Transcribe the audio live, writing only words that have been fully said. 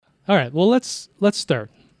All right. Well, let's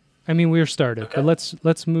start. I mean, we're started, Okay. but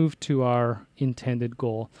let's move to our intended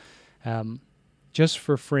goal. Just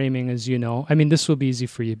for framing, as you know, I mean, this will be easy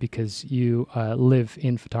for you because you live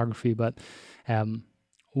in photography, but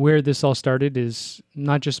where this all started is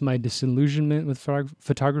not just my disillusionment with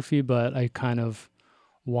photography, but I kind of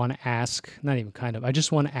want to ask, not even kind of, I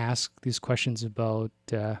just want to ask these questions about,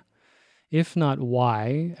 if not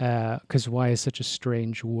why, because why is such a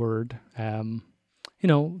strange word.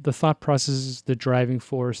 The thought processes, the driving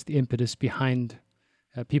force, the impetus behind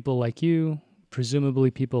people like you, presumably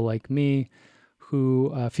people like me,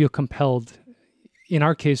 who feel compelled, in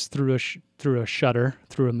our case, through a shutter,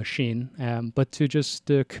 through a machine, but to just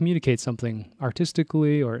communicate something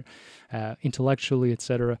artistically or intellectually,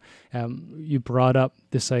 etc. You brought up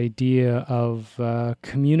this idea of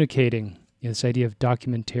communicating, this idea of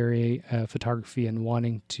documentary photography and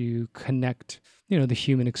wanting to connect, the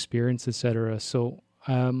human experience, etc. So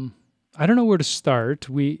I don't know where to start.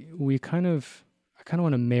 I kind of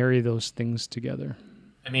want to marry those things together.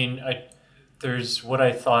 I mean, there's what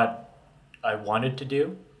I thought I wanted to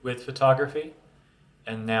do with photography,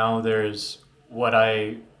 and now there's what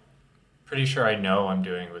I pretty sure I know I'm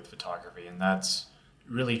doing with photography, and that's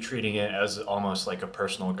really treating it as almost like a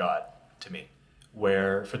personal god to me,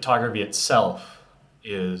 where photography itself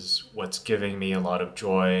is what's giving me a lot of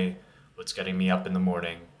joy, what's getting me up in the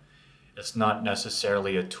morning. It's not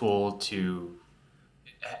necessarily a tool to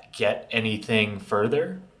get anything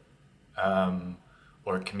further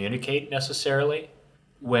or communicate necessarily.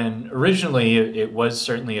 When originally it was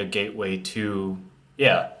certainly a gateway to,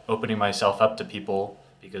 opening myself up to people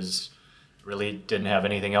because I really didn't have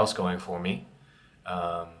anything else going for me.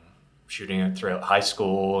 Shooting it throughout high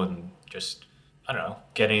school and just, I don't know,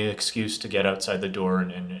 getting an excuse to get outside the door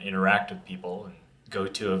and interact with people and go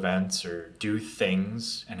to events or do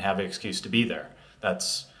things and have an excuse to be there.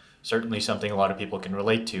 That's certainly something a lot of people can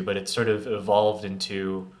relate to, but it's sort of evolved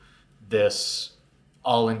into this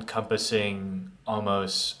all-encompassing,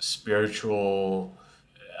 almost spiritual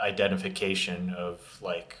identification of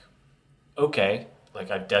like, okay, like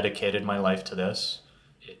I've dedicated my life to this.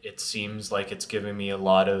 It seems like it's giving me a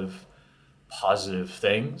lot of positive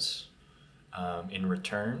things in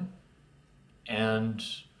return. And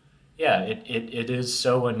it is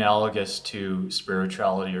so analogous to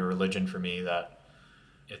spirituality or religion for me that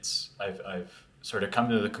I've sort of come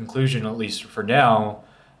to the conclusion, at least for now,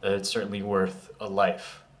 that it's certainly worth a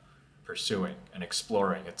life pursuing and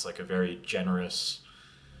exploring. It's like a very generous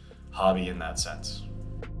hobby in that sense.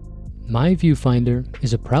 My Viewfinder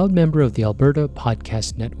is a proud member of the Alberta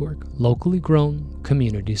Podcast Network, locally grown,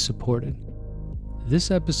 community supported. This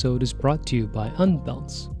episode is brought to you by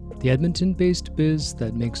Unbelts, the Edmonton-based biz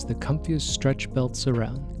that makes the comfiest stretch belts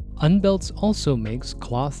around. Unbelts also makes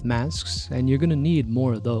cloth masks, and you're going to need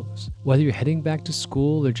more of those. Whether you're heading back to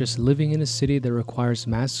school or just living in a city that requires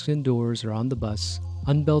masks indoors or on the bus,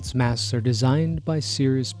 Unbelt's masks are designed by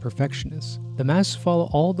serious perfectionists. The masks follow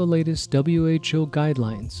all the latest WHO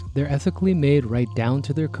guidelines. They're ethically made right down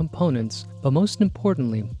to their components, but most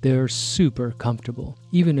importantly, they're super comfortable,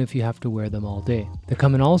 even if you have to wear them all day. They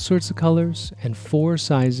come in all sorts of colors and 4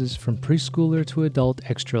 sizes from preschooler to adult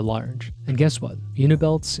extra large. And guess what?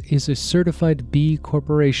 Unibelts is a certified B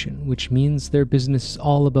Corporation, which means their business is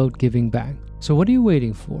all about giving back. So what are you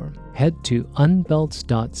waiting for? Head to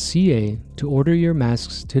unbelts.ca to order your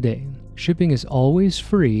masks today. Shipping is always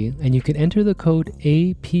free, and you can enter the code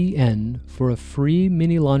APN for a free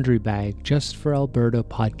mini laundry bag just for Alberta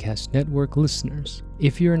Podcast Network listeners.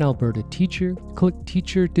 If you're an Alberta teacher, click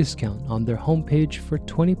Teacher Discount on their homepage for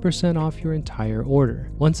 20% off your entire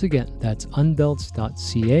order. Once again, that's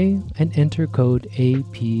unbelts.ca and enter code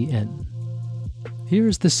APN.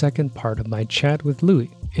 Here's the second part of my chat with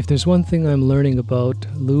Louis. If there's one thing I'm learning about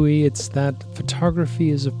Louis, it's that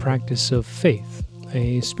photography is a practice of faith,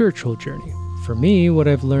 a spiritual journey. For me, what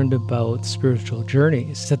I've learned about spiritual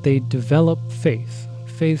journeys is that they develop faith.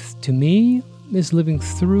 Faith, to me, is living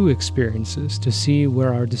through experiences to see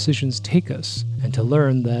where our decisions take us and to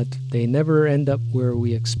learn that they never end up where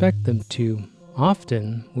we expect them to.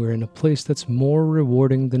 Often, we're in a place that's more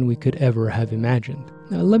rewarding than we could ever have imagined.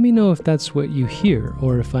 Now, let me know if that's what you hear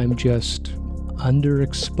or if I'm just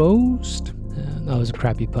underexposed? That was a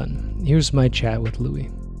crappy pun. Here's my chat with Louis.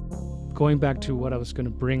 Going back to what I was going to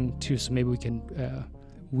bring to, so maybe we can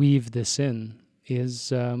weave this in,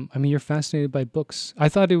 is, you're fascinated by books. I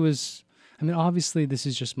thought it was, obviously this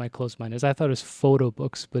is just my closed-mindedness. I thought it was photo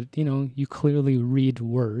books, but, you clearly read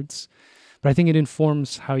words. But I think it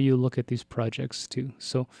informs how you look at these projects too.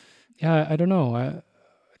 So, I don't know.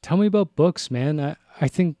 Tell me about books, man. I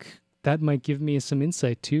think that might give me some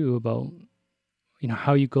insight too about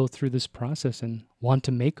how you go through this process and want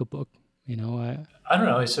to make a book. I don't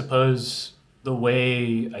know. I suppose the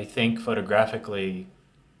way I think photographically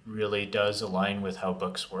really does align with how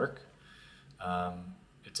books work.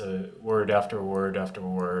 It's a word after word after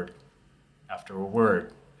word after a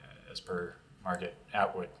word, as per Margaret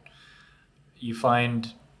Atwood. You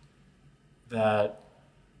find that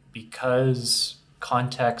because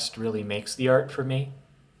context really makes the art for me,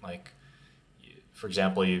 like, for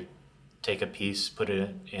example, you take a piece, put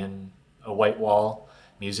it in a white wall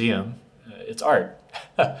museum, it's art.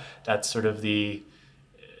 That's sort of the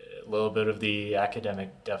little bit of the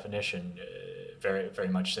academic definition, very, very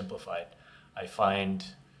much simplified. I find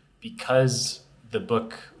because the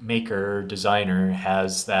book maker or designer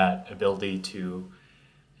has that ability to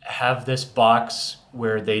have this box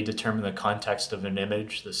where they determine the context of an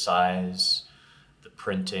image, the size, the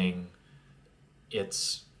printing,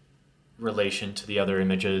 its relation to the other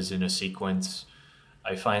images in a sequence,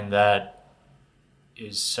 I find that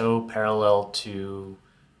is so parallel to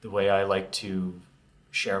the way I like to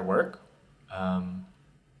share work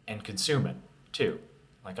and consume it too.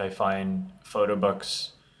 Like, I find photo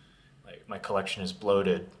books, like, my collection is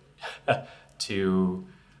bloated to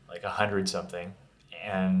like 100 something,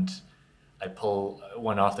 and I pull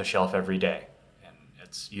one off the shelf every day, and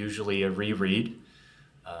it's usually a reread.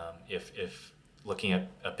 If looking at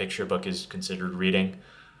a picture book is considered reading.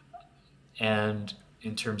 And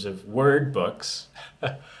in terms of word books,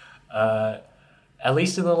 at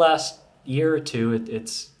least in the last year or two,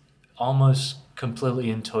 it's almost completely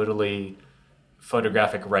and totally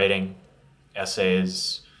photographic writing,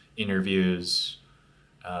 essays, interviews,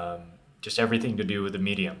 just everything to do with the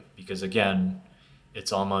medium. Because again,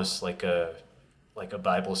 it's almost like a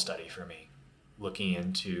Bible study for me, looking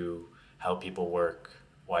into how people work,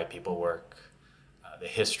 why people work, the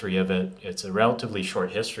history of it. It's a relatively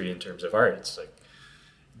short history in terms of art. It's like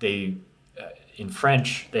in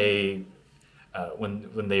French,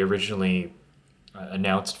 when they originally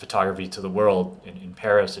announced photography to the world in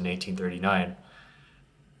Paris in 1839,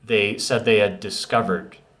 they said they had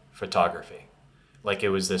discovered photography. Like, it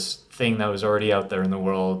was this thing that was already out there in the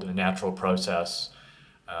world, a natural process,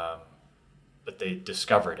 but they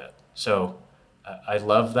discovered it. So I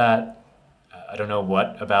love that. I don't know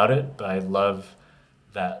what about it, but I love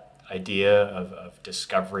that idea of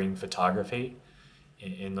discovering photography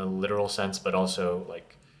in the literal sense, but also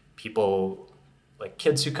like people, like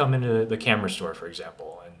kids who come into the camera store, for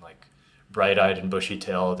example, and like bright-eyed and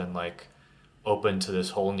bushy-tailed and like open to this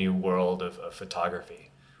whole new world of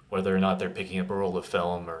photography, whether or not they're picking up a roll of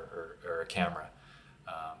film or a camera.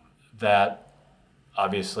 That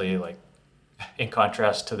obviously, like, in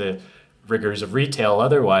contrast to the rigors of retail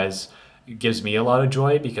otherwise, gives me a lot of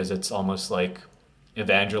joy, because it's almost like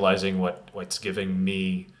evangelizing what's giving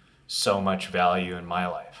me so much value in my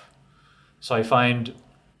life. So I find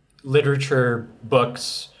literature,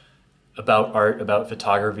 books about art, about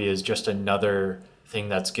photography, is just another thing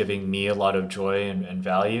that's giving me a lot of joy and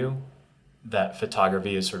value that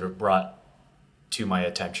photography has sort of brought to my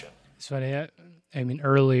attention. It's funny. I mean,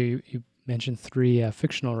 early you mentioned three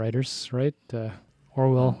fictional writers, right?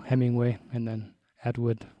 Orwell, Hemingway, and then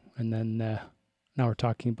Atwood, and then now we're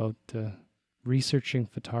talking about researching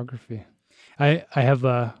photography.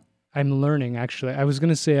 I'm learning, actually. I was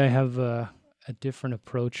going to say I have a different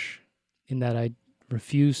approach in that I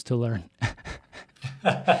refuse to learn.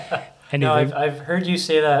 No, I've heard you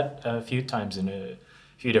say that a few times in a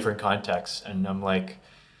few different contexts, and I'm like,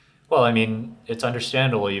 well, I mean, it's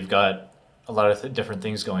understandable. You've got a lot of different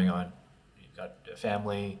things going on. You've got a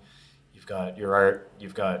family, you've got your art,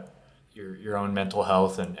 you've got your own mental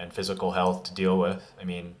health and physical health to deal with. I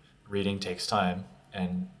mean, reading takes time,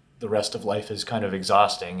 and the rest of life is kind of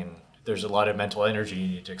exhausting, and there's a lot of mental energy you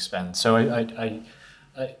need to expend. So I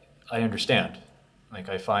understand. Like,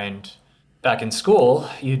 I find back in school,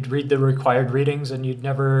 you'd read the required readings and you'd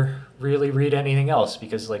never really read anything else,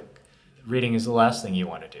 because like reading is the last thing you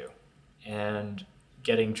want to do. And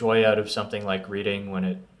getting joy out of something like reading, when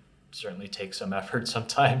it certainly takes some effort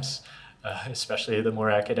sometimes, especially the more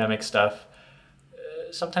academic stuff,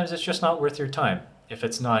 sometimes it's just not worth your time if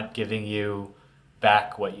it's not giving you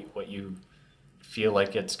back what you feel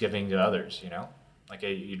like it's giving to others, Like,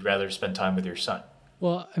 you'd rather spend time with your son.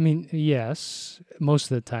 Well, I mean, yes, most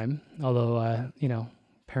of the time. Although,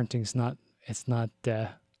 parenting is not. It's not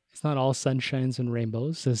all sunshines and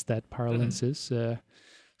rainbows, as that parlance is. So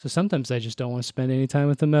sometimes I just don't want to spend any time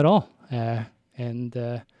with them at all. But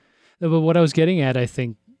what I was getting at, I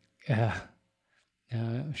think,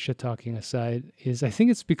 shit talking aside, is I think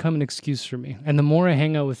it's become an excuse for me. And the more I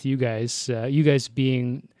hang out with you guys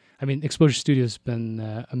being, I mean, Exposure Studio has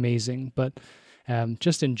been amazing, but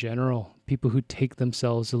just in general, people who take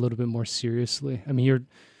themselves a little bit more seriously. I mean,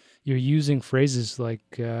 you're using phrases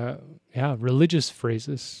like religious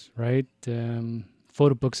phrases, right?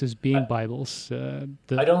 Photo books as being Bibles.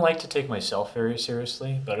 I don't like to take myself very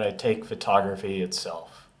seriously, but I take photography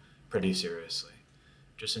itself pretty seriously,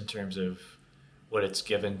 just in terms of what it's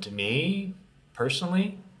given to me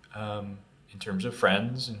personally, in terms of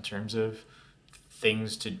friends, in terms of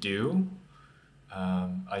things to do.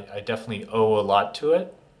 I definitely owe a lot to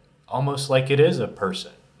it, almost like it is a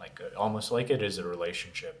person, almost like it is a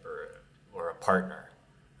relationship or a partner.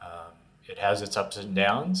 It has its ups and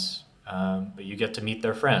downs, but you get to meet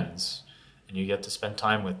their friends and you get to spend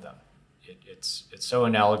time with them. It's so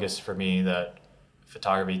analogous for me that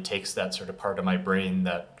photography takes that sort of part of my brain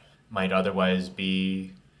that might otherwise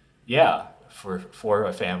be, for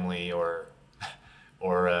a family or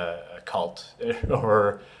a cult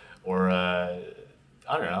or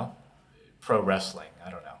I don't know, pro wrestling. I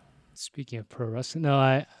don't know. Speaking of pro wrestling, no,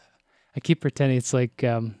 I keep pretending it's like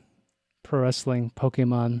pro wrestling,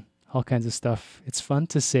 Pokemon, all kinds of stuff. It's fun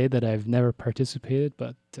to say that I've never participated,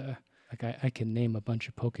 but I can name a bunch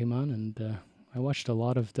of Pokemon, and I watched a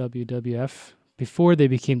lot of WWF before they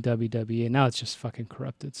became WWE. Now it's just fucking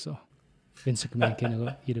corrupted. So Vince McMahon can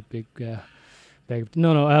go eat a big bag.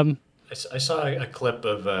 No. I saw a clip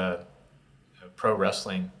of pro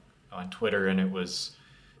wrestling on Twitter, and it was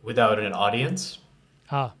without an audience.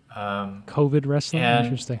 COVID wrestling?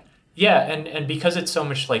 Interesting. Yeah, and because it's so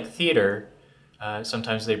much like theater,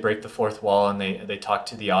 sometimes they break the fourth wall and they talk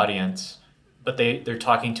to the audience, but they're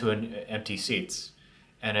talking to empty seats.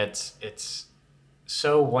 And it's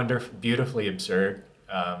so wonderful, beautifully absurd.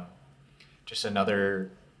 Just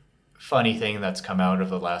another funny thing that's come out of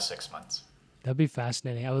the last 6 months. That'd be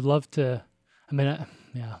fascinating. I would love to. I mean,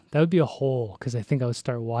 that would be a hole because I think I would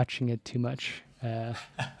start watching it too much.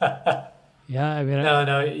 Yeah, I mean,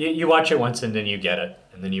 no, you watch it once and then you get it,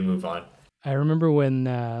 and then you move on. I remember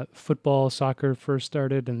when football, soccer first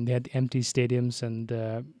started, and they had empty stadiums, and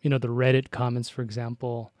the Reddit comments, for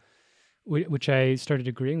example, which I started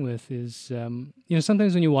agreeing with, is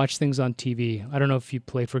sometimes when you watch things on TV, I don't know if you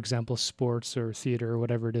play, for example, sports or theater or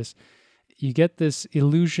whatever it is, you get this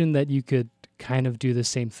illusion that you could kind of do the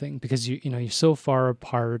same thing because you're so far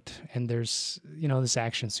apart, and there's this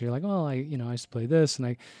action. So you're like, oh, I used to play this,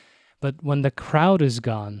 but when the crowd is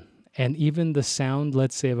gone, and even the sound,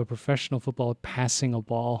 let's say, of a professional footballer passing a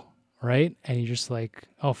ball, right? And you're just like,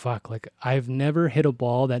 oh fuck, like I've never hit a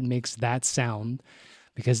ball that makes that sound,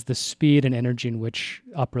 because the speed and energy in which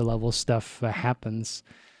upper level stuff happens.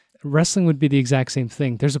 Wrestling would be the exact same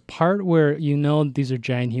thing. There's a part where these are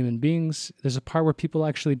giant human beings. There's a part where people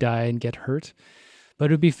actually die and get hurt. But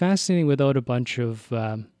it would be fascinating without a bunch of,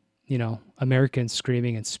 Americans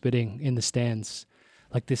screaming and spitting in the stands.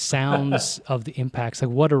 Like the sounds of the impacts,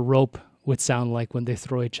 like what a rope would sound like when they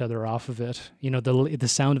throw each other off of it. The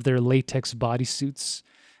sound of their latex bodysuits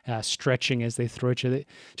stretching as they throw each other.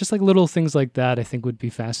 Just like little things like that, I think would be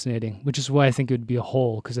fascinating, which is why I think it would be a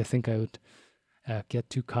hole, because I think I would get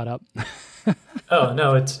too caught up. Oh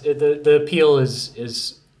no, the appeal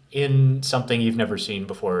is in something you've never seen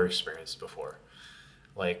before or experienced before,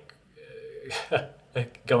 like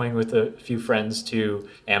going with a few friends to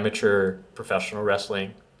amateur professional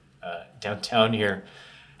wrestling downtown here.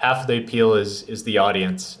 Half of the appeal is the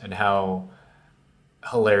audience and how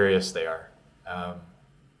hilarious they are.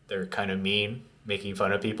 They're kind of mean, making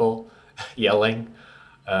fun of people, yelling,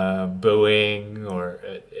 booing, or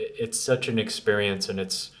it's such an experience, and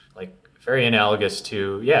it's like very analogous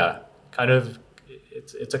to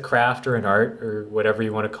it's a craft or an art or whatever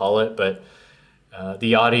you want to call it, but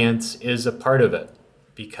the audience is a part of it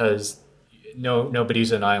because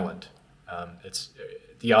nobody's an island. It's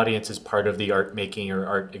the audience is part of the art making or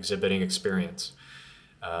art exhibiting experience.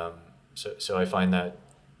 So I find that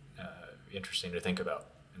interesting to think about,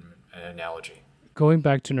 an analogy. Going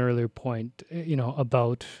back to an earlier point,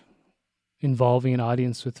 about involving an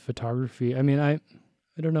audience with photography. I mean, I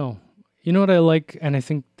don't know. You know what I like, and I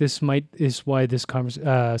think it's why this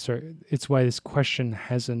question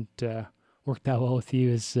hasn't worked out well with you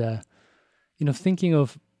is, thinking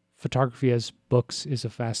of photography as books is a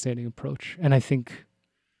fascinating approach, and I think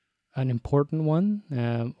an important one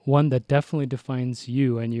that definitely defines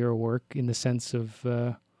you and your work in the sense of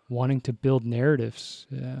wanting to build narratives.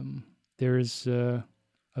 There's a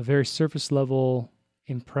very surface level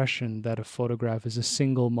impression that a photograph is a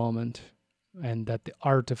single moment, and that the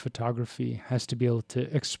art of photography has to be able to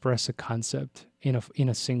express a concept in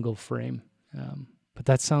a single frame. But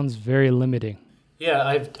that sounds very limiting. Yeah,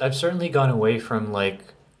 I've certainly gone away from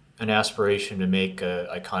like an aspiration to make an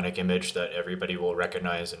iconic image that everybody will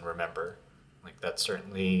recognize and remember. Like that's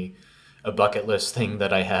certainly a bucket list thing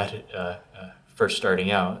that I had first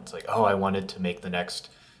starting out. It's like, oh, I wanted to make the next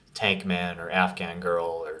Tank Man or Afghan Girl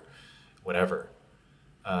or whatever.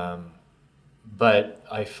 But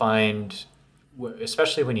I find,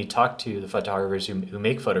 especially when you talk to the photographers who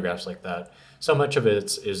make photographs like that, so much of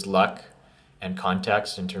it is luck and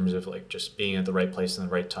context in terms of like just being at the right place in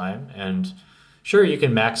the right time. And sure, you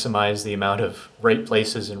can maximize the amount of right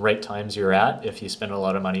places and right times you're at if you spend a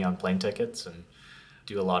lot of money on plane tickets and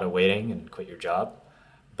do a lot of waiting and quit your job.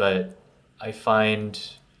 But I find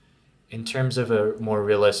in terms of a more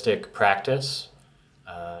realistic practice,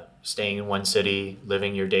 staying in one city,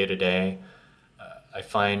 living your day to day, I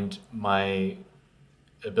find my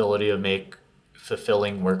ability to make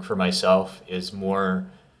fulfilling work for myself is more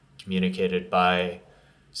communicated by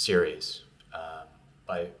series,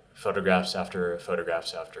 by photographs after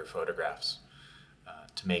photographs after photographs,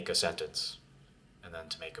 to make a sentence and then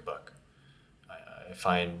to make a book. I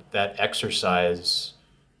find that exercise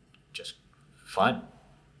just fun.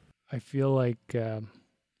 I feel like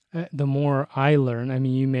the more I learn, I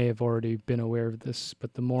mean, you may have already been aware of this,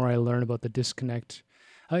 but the more I learn about the disconnect,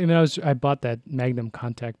 I mean, I bought that Magnum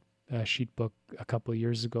Contact sheet book a couple of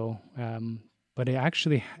years ago, but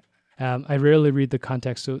I rarely read the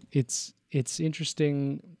context, so it's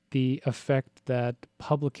interesting the effect that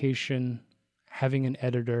publication, having an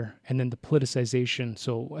editor, and then the politicization,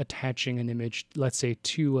 so attaching an image, let's say,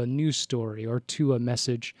 to a news story or to a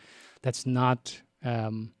message that's not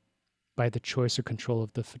by the choice or control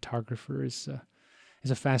of the photographer is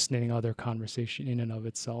a fascinating other conversation in and of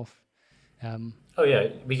itself. Oh yeah,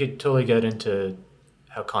 we could totally get into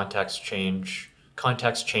how context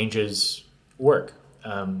changes work,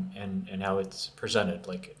 and how it's presented.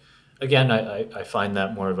 Like, again, I find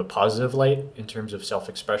that more of a positive light in terms of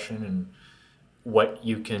self-expression and what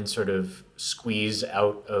you can sort of squeeze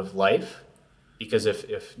out of life. Because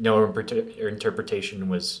if no interpretation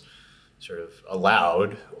was sort of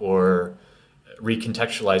allowed, or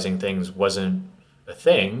recontextualizing things wasn't a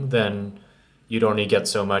thing, then you'd only get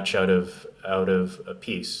so much out of a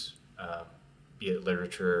piece, be it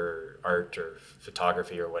literature, or art, or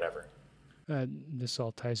photography, or whatever. This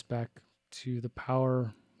all ties back to the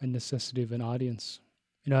power and necessity of an audience.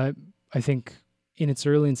 You know, I think in its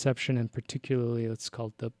early inception, and particularly it's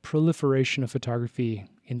called the proliferation of photography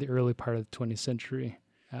in the early part of the 20th century,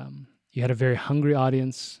 you had a very hungry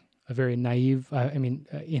audience, a very naive,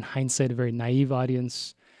 in hindsight, a very naive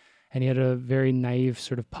audience, and you had a very naive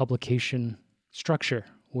sort of publication structure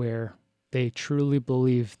where they truly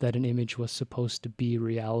believed that an image was supposed to be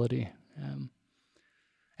reality.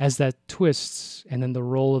 As that twists and then the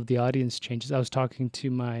role of the audience changes, I was talking to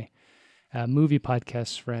my movie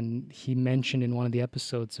podcast friend. He mentioned in one of the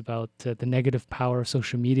episodes about the negative power of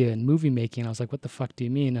social media and movie making. I was like, what the fuck do you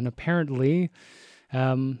mean? And apparently,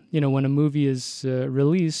 when a movie is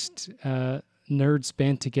released, nerds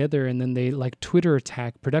band together and then they like Twitter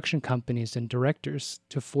attack production companies and directors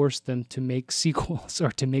to force them to make sequels or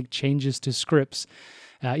to make changes to scripts,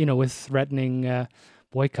 with threatening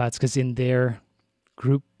boycotts, because in their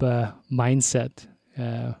group mindset,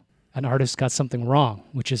 an artist got something wrong,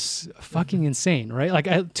 which is fucking insane, right?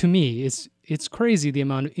 Like, to me, it's crazy the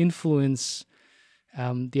amount of influence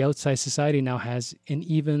the outside society now has in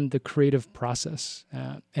even the creative process,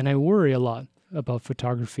 and I worry a lot about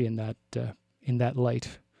photography in that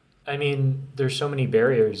light. I mean, there's so many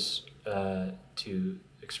barriers to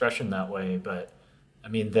expression that way, but I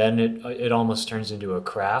mean, then it almost turns into a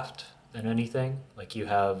craft than anything. Like, you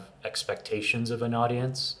have expectations of an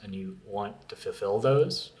audience and you want to fulfill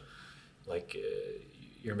those. Like,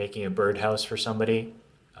 you're making a birdhouse for somebody.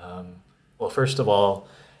 Well, first of all,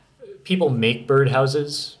 people make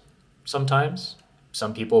birdhouses sometimes.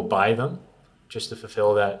 Some people buy them just to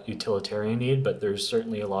fulfill that utilitarian need, but there's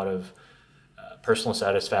certainly a lot of personal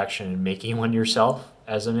satisfaction in making one yourself,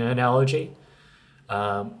 as an analogy.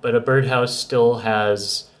 But a birdhouse still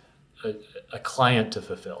has a client to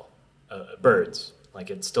fulfill, birds. Like,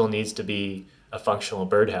 it still needs to be a functional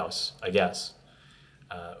birdhouse, I guess,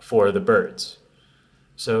 for the birds.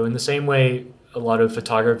 So in the same way, a lot of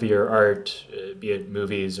photography or art, be it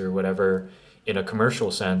movies or whatever, in a commercial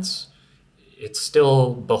sense, it's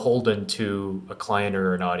still beholden to a client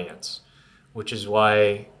or an audience, which is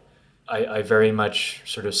why I very much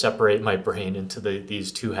sort of separate my brain into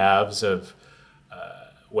these two halves of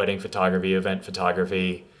wedding photography, event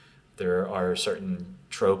photography. There are certain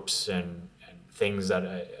tropes and things that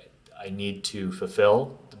I need to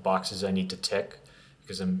fulfill, the boxes I need to tick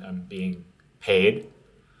because I'm being paid.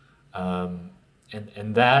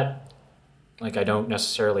 And that, like, I don't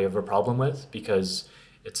necessarily have a problem with, because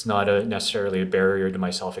it's not necessarily a barrier to my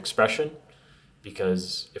self-expression.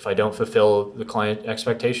 because if I don't fulfill the client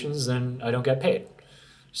expectations, then I don't get paid.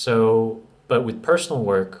 So, but with personal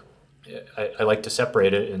work, I like to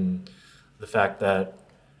separate it in the fact that,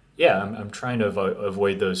 yeah, I'm trying to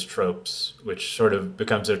avoid those tropes, which sort of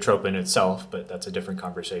becomes a trope in itself, but that's a different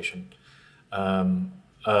conversation,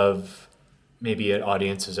 of maybe an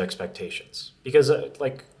audience's expectations. Because,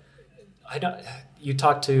 I don't, you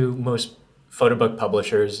talk to most photo book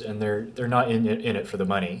publishers, and they're not in it for the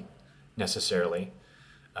money necessarily.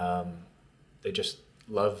 They just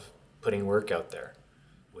love putting work out there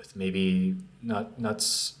with maybe not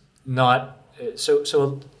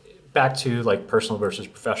so back to like personal versus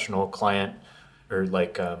professional, client or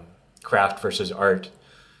like craft versus art.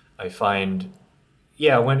 I find,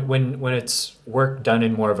 yeah, when it's work done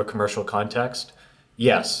in more of a commercial context,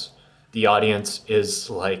 yes, the audience is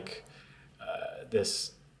like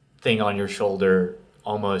this thing on your shoulder,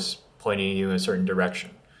 almost pointing you in a certain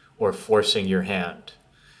direction or forcing your hand.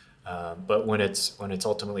 But when it's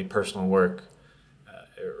ultimately personal work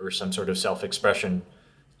or some sort of self-expression,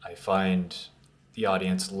 I find the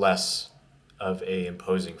audience less of a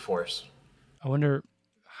imposing force. I wonder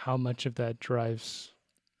how much of that drives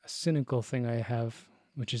a cynical thing I have,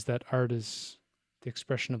 which is that art is the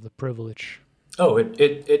expression of the privilege. Oh, it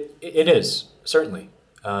is, certainly.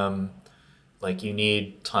 Like you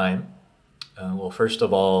need time. Well, first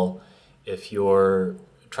of all, if you're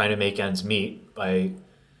trying to make ends meet by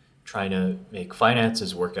trying to make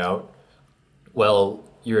finances work out, well,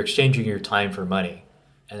 you're exchanging your time for money.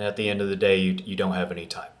 And at the end of the day, you don't have any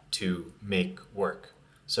time to make work.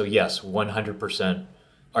 So yes, 100%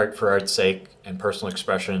 art for art's sake and personal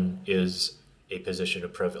expression is a position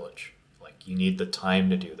of privilege. Like you need the time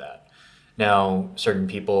to do that. Now, certain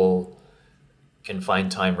people can find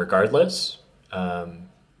time regardless,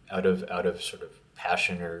 out of sort of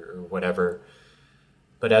passion or whatever.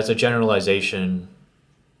 But as a generalization,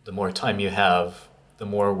 the more time you have, the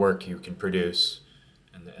more work you can produce,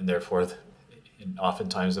 and therefore, and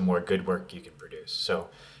oftentimes the more good work you can produce. So,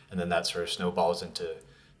 and then that sort of snowballs into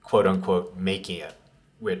quote unquote making it,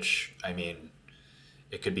 which, I mean,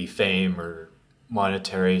 it could be fame or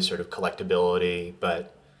monetary sort of collectability,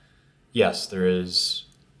 but yes, there is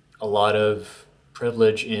a lot of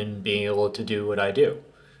privilege in being able to do what I do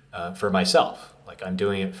for myself. Like I'm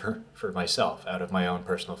doing it for myself out of my own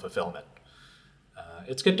personal fulfillment.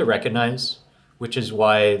 It's good to recognize, which is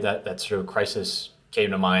why that sort of crisis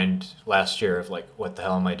came to mind last year of like, what the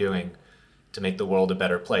hell am I doing to make the world a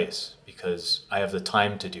better place? Because I have the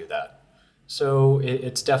time to do that. So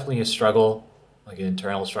it's definitely a struggle, like an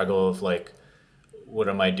internal struggle of like, what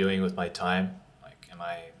am I doing with my time? Like, am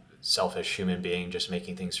I a selfish human being just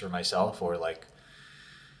making things for myself, or like,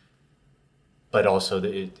 but also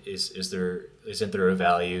isn't there a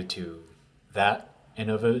value to that in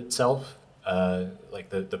of itself? Like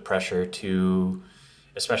the pressure to,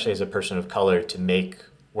 especially as a person of color, to make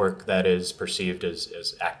work that is perceived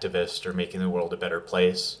as activist or making the world a better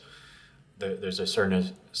place. There's a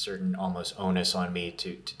certain almost onus on me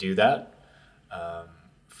to do that.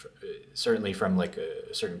 Certainly from like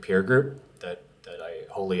a certain peer group that I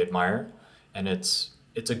wholly admire, and it's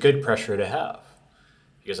a good pressure to have,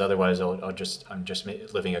 because otherwise I'm just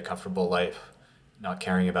living a comfortable life, not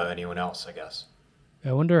caring about anyone else, I guess.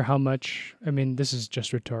 I wonder how much, I mean, this is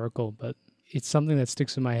just rhetorical, but it's something that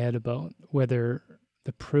sticks in my head about whether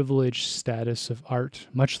the privileged status of art,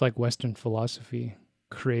 much like Western philosophy,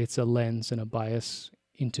 creates a lens and a bias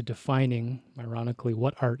into defining, ironically,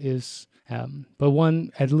 what art is. But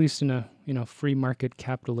one, at least in a free market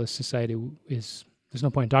capitalist society, there's no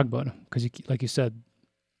point in talking about it, because like you said,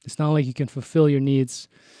 it's not like you can fulfill your needs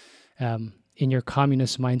in your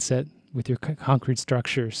communist mindset with your concrete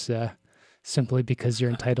structures simply because you're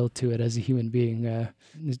entitled to it as a human being.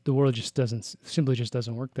 The world simply just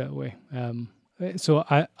doesn't work that way. So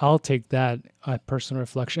I'll take that personal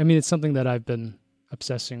reflection. I mean, it's something that I've been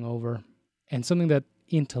obsessing over, and something that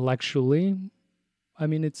intellectually, I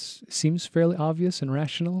mean, it seems fairly obvious and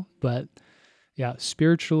rational, but yeah,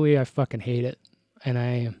 spiritually, I fucking hate it.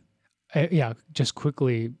 And just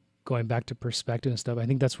quickly going back to perspective and stuff, I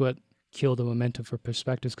think that's what killed the momentum for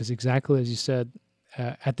perspectives, because exactly as you said,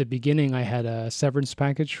 at the beginning, I had a severance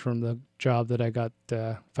package from the job that I got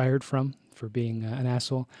fired from for being an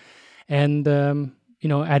asshole. And,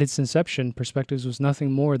 at its inception, Perspectives was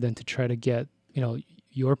nothing more than to try to get,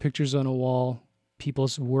 your pictures on a wall,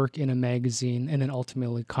 people's work in a magazine, and then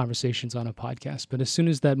ultimately conversations on a podcast. But as soon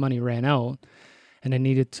as that money ran out and I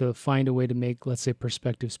needed to find a way to make, let's say,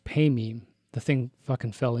 Perspectives pay me, the thing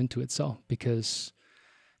fucking fell into itself, because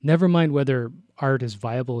never mind whether art is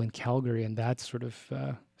viable in Calgary and that sort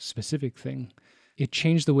of specific thing, it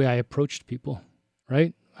changed the way I approached people.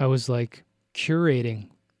 right? I was like curating,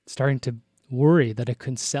 starting to worry that I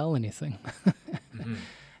couldn't sell anything. Mm-hmm.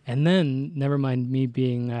 And then, never mind me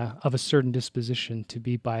being of a certain disposition to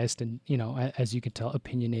be biased and, as you can tell,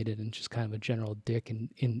 opinionated and just kind of a general dick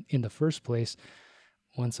in the first place.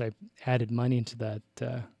 Once I added money into that,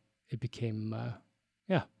 it became,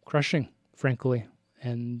 crushing, frankly.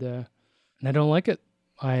 And I don't like it.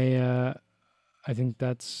 I think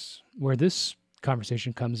that's where this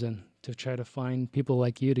conversation comes in, to try to find people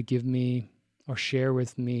like you to give me or share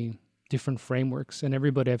with me different frameworks. And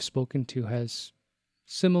everybody I've spoken to has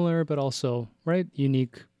similar, but also, right,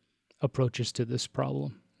 unique approaches to this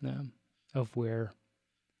problem, of where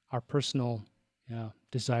our personal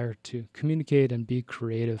desire to communicate and be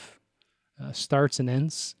creative starts and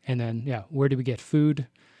ends. And then, where do we get food?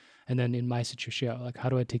 And then in my situation, like, how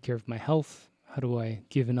do I take care of my health? How do I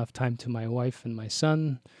give enough time to my wife and my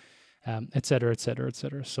son, et cetera, et cetera, et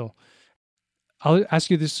cetera. So I'll ask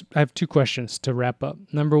you this. I have two questions to wrap up.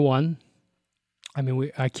 Number one, I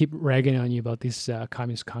mean, I keep ragging on you about these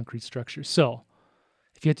communist concrete structures. So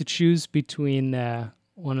if you had to choose between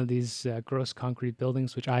one of these gross concrete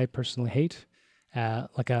buildings, which I personally hate,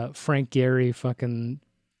 like a Frank Gehry fucking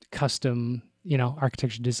custom,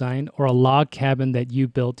 architecture design, or a log cabin that you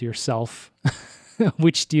built yourself,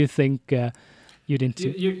 which do you think you'd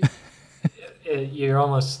into? You're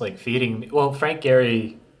almost like feeding me. Well, Frank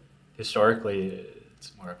Gehry, historically,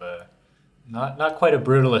 it's more of a not quite a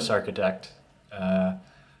brutalist architect,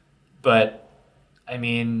 but I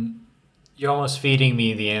mean, you're almost feeding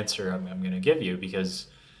me the answer I'm going to give you, because,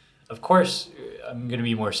 of course, I'm going to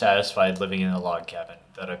be more satisfied living in a log cabin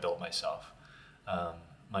that I built myself.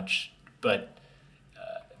 But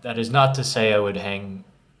that is not to say I would hang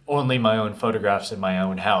only my own photographs in my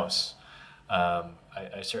own house.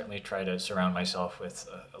 I certainly try to surround myself with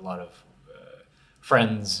a lot of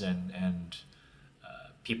friends and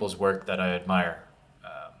people's work that I admire.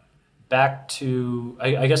 Back to,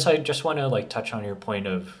 I guess I just want to like touch on your point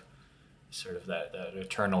of sort of that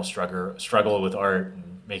eternal struggle with art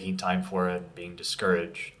and making time for it and being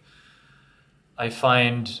discouraged. I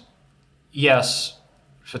find, yes,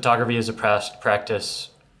 photography is a practice,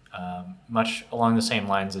 much along the same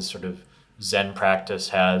lines as sort of Zen practice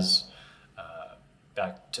has.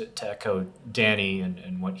 Back to echo Danny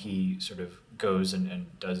and what he sort of goes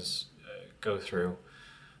and does go through,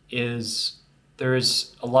 is there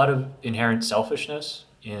is a lot of inherent selfishness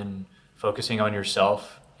in focusing on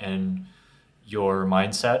yourself and your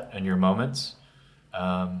mindset and your moments,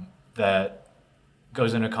 that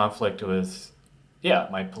goes into conflict with,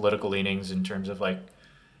 my political leanings in terms of like,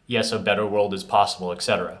 yes, a better world is possible,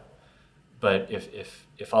 etc. But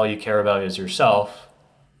if all you care about is yourself,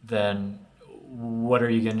 then what are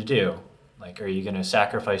you going to do? Like, are you going to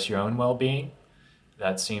sacrifice your own well-being?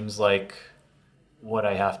 That seems like what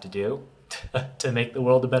I have to do to make the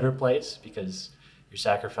world a better place, because you're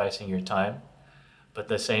sacrificing your time. But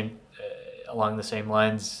along the same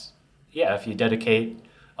lines, if you dedicate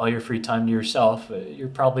all your free time to yourself, you're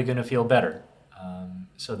probably going to feel better.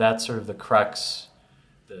 So that's sort of the crux,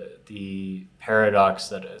 the paradox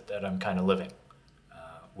that I'm kind of living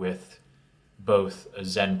with both a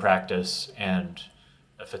Zen practice and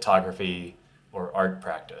a photography or art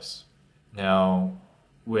practice. Now,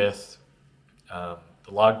 with the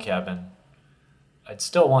log cabin, I'd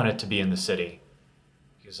still want it to be in the city,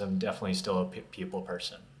 because I'm definitely still a people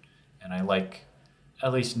person. And I like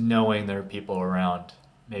at least knowing there are people around,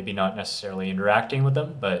 maybe not necessarily interacting with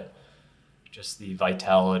them, but just the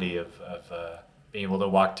vitality of being able to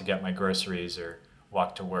walk to get my groceries or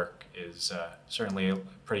walk to work is certainly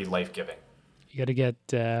pretty life-giving. You got to get,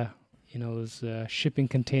 those shipping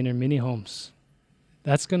container mini homes.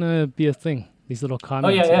 That's going to be a thing. These little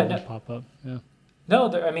comments that pop up. Yeah. No,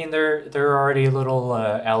 there are already little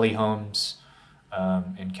alley homes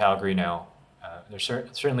in Calgary now. There's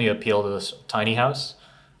certainly appeal to this tiny house.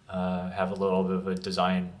 Have a little bit of a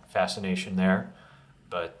design fascination there.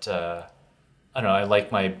 But I don't know, I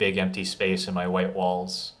like my big empty space and my white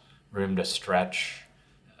walls, room to stretch.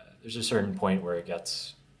 There's a certain point where it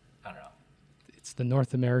gets, I don't know. It's the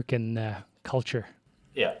North American culture.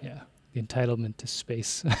 Yeah. Yeah. The entitlement to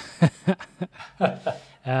space.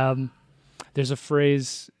 There's a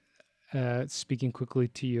phrase, speaking quickly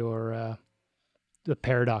to your, the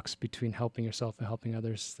paradox between helping yourself and helping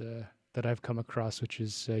others, that I've come across, which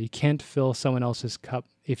is you can't fill someone else's cup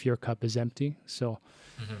if your cup is empty. So,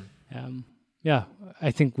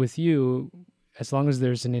 I think with you, as long as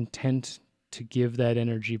there's an intent to give that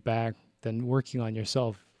energy back, then working on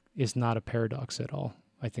yourself is not a paradox at all.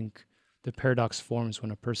 I think the paradox forms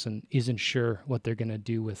when a person isn't sure what they're going to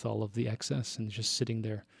do with all of the excess and just sitting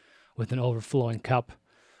there with an overflowing cup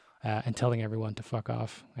and telling everyone to fuck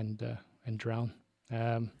off and drown.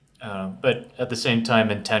 But at the same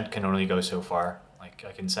time, intent can only go so far. Like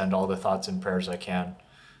I can send all the thoughts and prayers I can,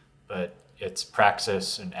 but it's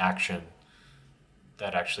praxis and action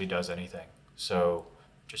that actually does anything. So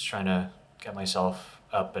just trying to get myself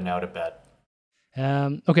up and out of bed.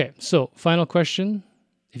 Okay, so final question.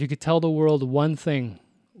 If you could tell the world one thing,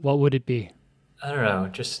 what would it be? I don't know,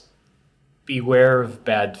 just beware of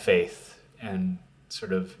bad faith and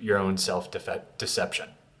sort of your own self-deception.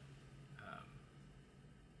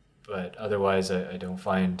 But otherwise, I don't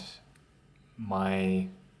find my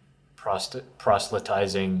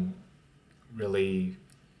proselytizing really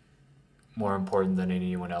more important than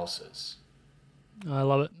anyone else's. I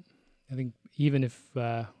love it. I think even if,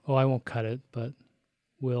 I won't cut it, but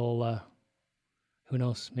we'll, who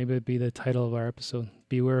knows, maybe it'd be the title of our episode,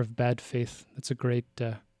 Beware of Bad Faith. That's a great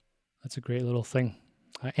little thing.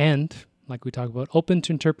 And like we talked about, open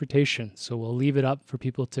to interpretation. So we'll leave it up for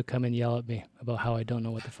people to come and yell at me about how I don't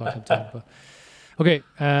know what the fuck I'm talking about. Okay.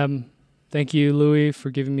 Thank you, Louis, for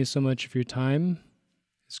giving me so much of your time.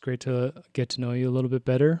 It's great to get to know you a little bit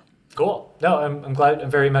better. Cool. No, I'm glad. I'm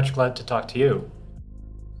very much glad to talk to you.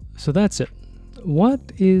 So that's it. What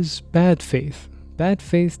is bad faith? Bad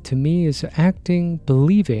faith to me is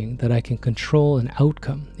believing that I can control an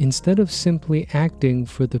outcome instead of simply acting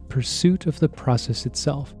for the pursuit of the process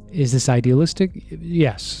itself. Is this idealistic?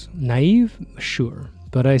 Yes. Naive? Sure.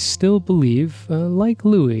 But I still believe, like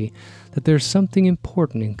Louis, that there's something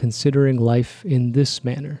important in considering life in this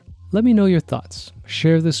manner. Let me know your thoughts.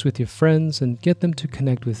 Share this with your friends and get them to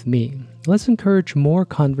connect with me. Let's encourage more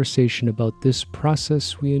conversation about this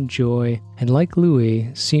process we enjoy and, like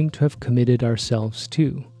Louis, seem to have committed ourselves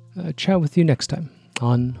to. Chat with you next time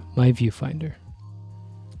on My Viewfinder.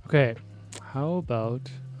 Okay, how about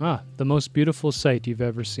the most beautiful sight you've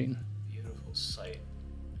ever seen? Beautiful sight.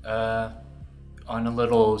 On a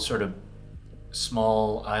little sort of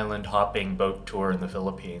small island hopping boat tour in the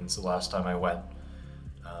Philippines the last time I went.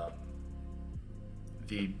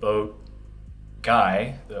 The boat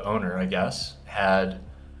guy, the owner, I guess, had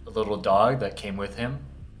a little dog that came with him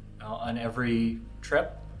on every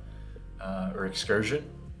trip or excursion.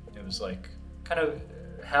 It was like kind of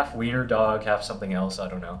half wiener dog, half something else, I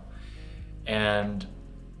don't know. And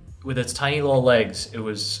with its tiny little legs, it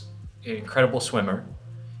was an incredible swimmer.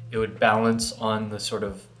 It would balance on the sort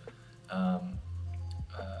of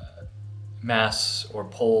masts or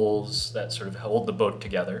poles that sort of hold the boat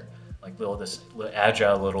together, like this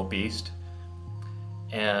agile little beast.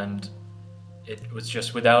 And it was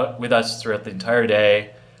just with us throughout the entire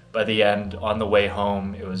day. By the end, on the way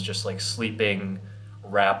home, it was just like sleeping,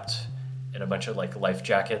 wrapped in a bunch of like life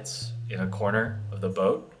jackets in a corner of the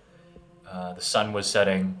boat. The sun was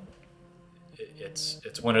setting.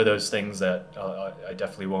 It's one of those things that I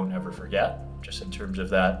definitely won't ever forget, just in terms of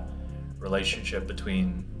that relationship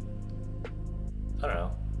between, I don't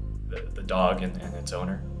know, the dog and its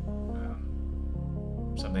owner.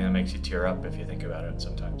 Something that makes you tear up if you think about it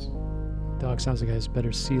sometimes. Dog sounds like it has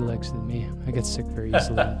better sea legs than me. I get sick very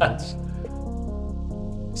easily in beds.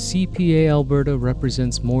 CPA Alberta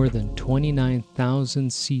represents more than 29,000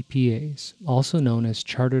 CPAs, also known as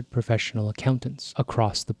Chartered Professional Accountants,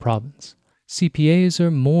 across the province. CPAs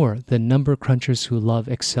are more than number crunchers who love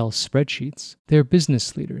Excel spreadsheets. They're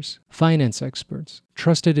business leaders, finance experts,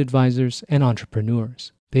 trusted advisors, and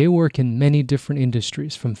entrepreneurs. They work in many different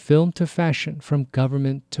industries, from film to fashion, from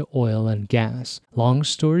government to oil and gas. Long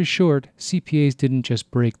story short, CPAs didn't just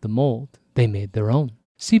break the mold, they made their own.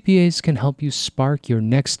 CPAs can help you spark your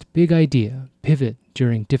next big idea, pivot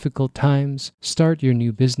during difficult times, start your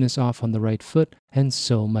new business off on the right foot, and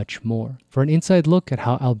so much more. For an inside look at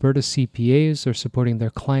how Alberta CPAs are supporting their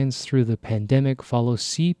clients through the pandemic, follow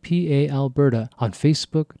CPA Alberta on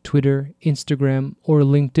Facebook, Twitter, Instagram, or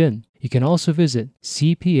LinkedIn. You can also visit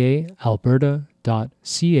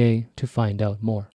cpaalberta.ca to find out more.